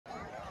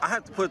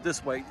have to put it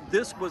this way.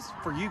 This was,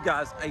 for you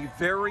guys, a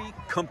very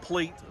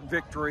complete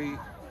victory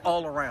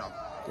all around.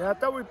 Yeah, I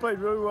thought we played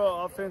really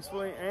well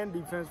offensively and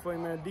defensively,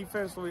 man.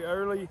 Defensively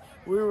early,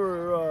 we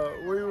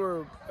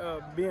were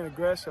being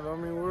aggressive. I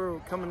mean, we were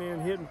coming in,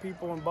 hitting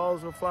people, and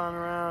balls were flying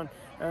around.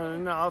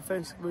 And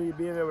offensively,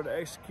 being able to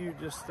execute,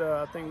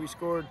 I think we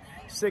scored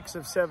 6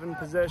 of 7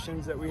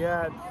 possessions that we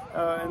had.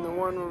 And the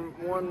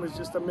one was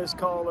just a missed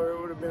call, or it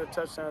would have been a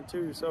touchdown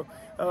too. So,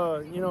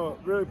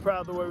 really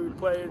proud of the way we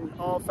played in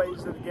all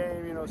phases of the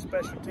game.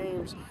 Special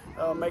teams,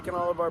 making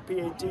all of our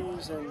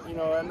PATs. And,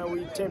 I know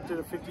we attempted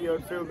a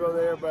 50-yard field goal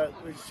there, but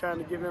we're just trying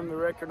to give them the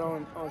record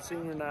on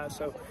senior night.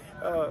 So,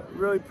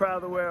 really proud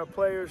of the way our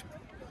players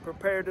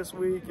prepared this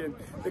week, and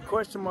the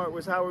question mark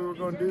was how we were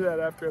going to do that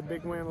after a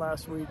big win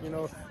last week.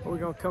 Are we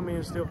going to come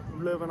in still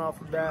living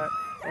off of that?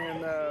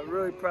 And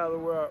really proud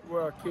of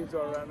where our kids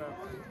are right now.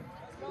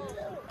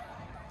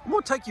 I'm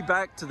going to take you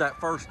back to that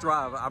first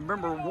drive. I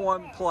remember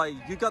one play,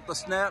 you got the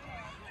snap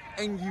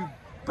and you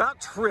about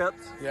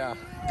tripped. Yeah.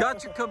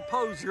 Got your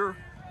composure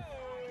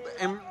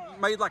and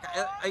made like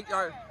an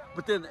 8-yard,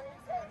 but then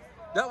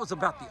that was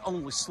about the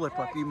only slip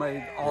up you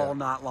made all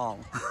night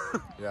long.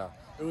 Yeah.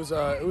 It was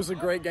a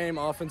great game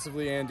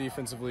offensively and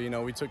defensively.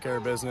 We took care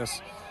of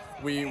business.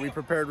 We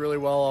prepared really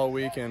well all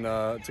week, and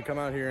to come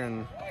out here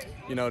and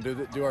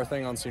do our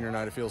thing on senior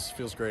night, it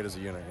feels great as a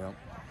unit.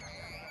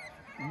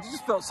 You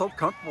just felt so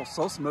comfortable,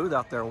 so smooth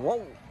out there.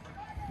 Whoa.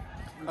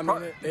 I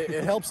mean,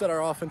 it helps that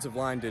our offensive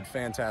line did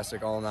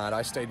fantastic all night.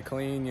 I stayed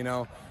clean.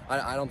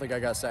 I don't think I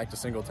got sacked a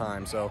single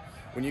time. So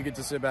when you get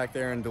to sit back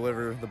there and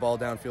deliver the ball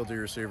downfield to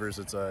your receivers,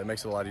 it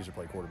makes it a lot easier to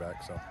play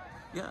quarterback. So.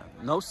 Yeah,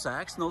 no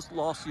sacks, no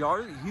lost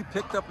yardage. You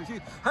picked up a few.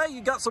 Hey, you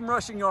got some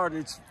rushing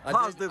yardage.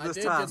 Positive this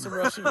time. I did get some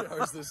rushing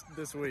yards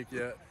this week.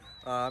 Yeah,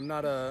 I'm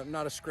not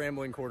a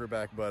scrambling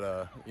quarterback,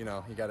 but you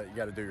got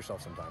to do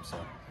yourself sometimes. So.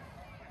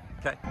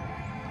 Okay.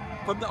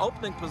 From the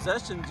opening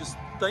possession,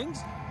 things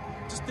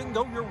just didn't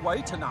go your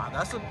way tonight.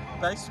 That's a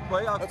nice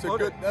way I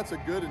put it. That's a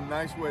good and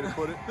nice way to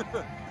put it.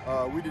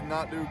 We did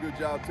not do a good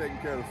job taking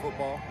care of the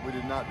football. We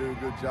did not do a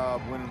good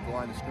job winning at the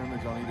line of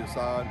scrimmage on either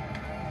side.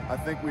 I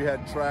think we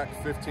had tracked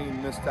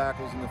 15 missed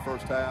tackles in the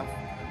first half,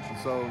 and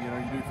so you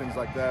do things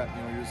like that,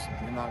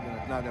 you're not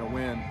gonna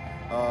win.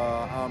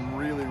 I'm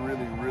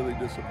really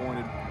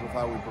disappointed with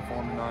how we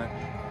performed tonight.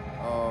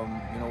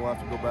 We'll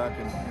have to go back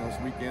and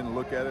this weekend and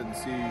look at it and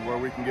see where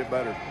we can get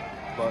better.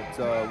 But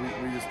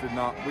we just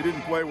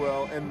didn't play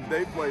well, and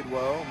they played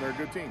well, and they're a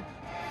good team.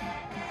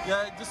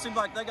 Yeah, it just seemed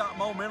like they got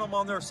momentum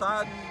on their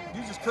side, and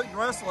you just couldn't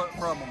wrestle it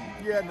from them.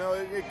 Yeah, no,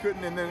 it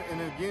couldn't. And then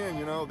again,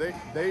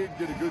 they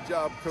did a good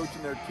job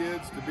coaching their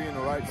kids to be in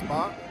the right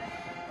spot.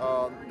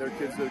 Their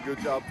kids did a good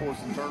job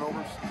forcing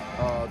turnovers.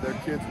 Their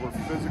kids were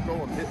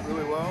physical and hit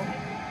really well,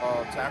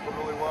 tackled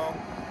really well,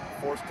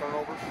 forced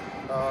turnovers.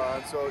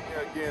 And so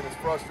again, it's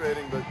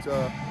frustrating, but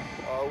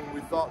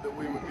we thought that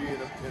we would be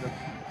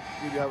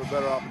we'd have a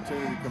better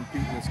opportunity to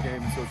compete in this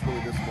game, and so it's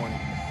really disappointing.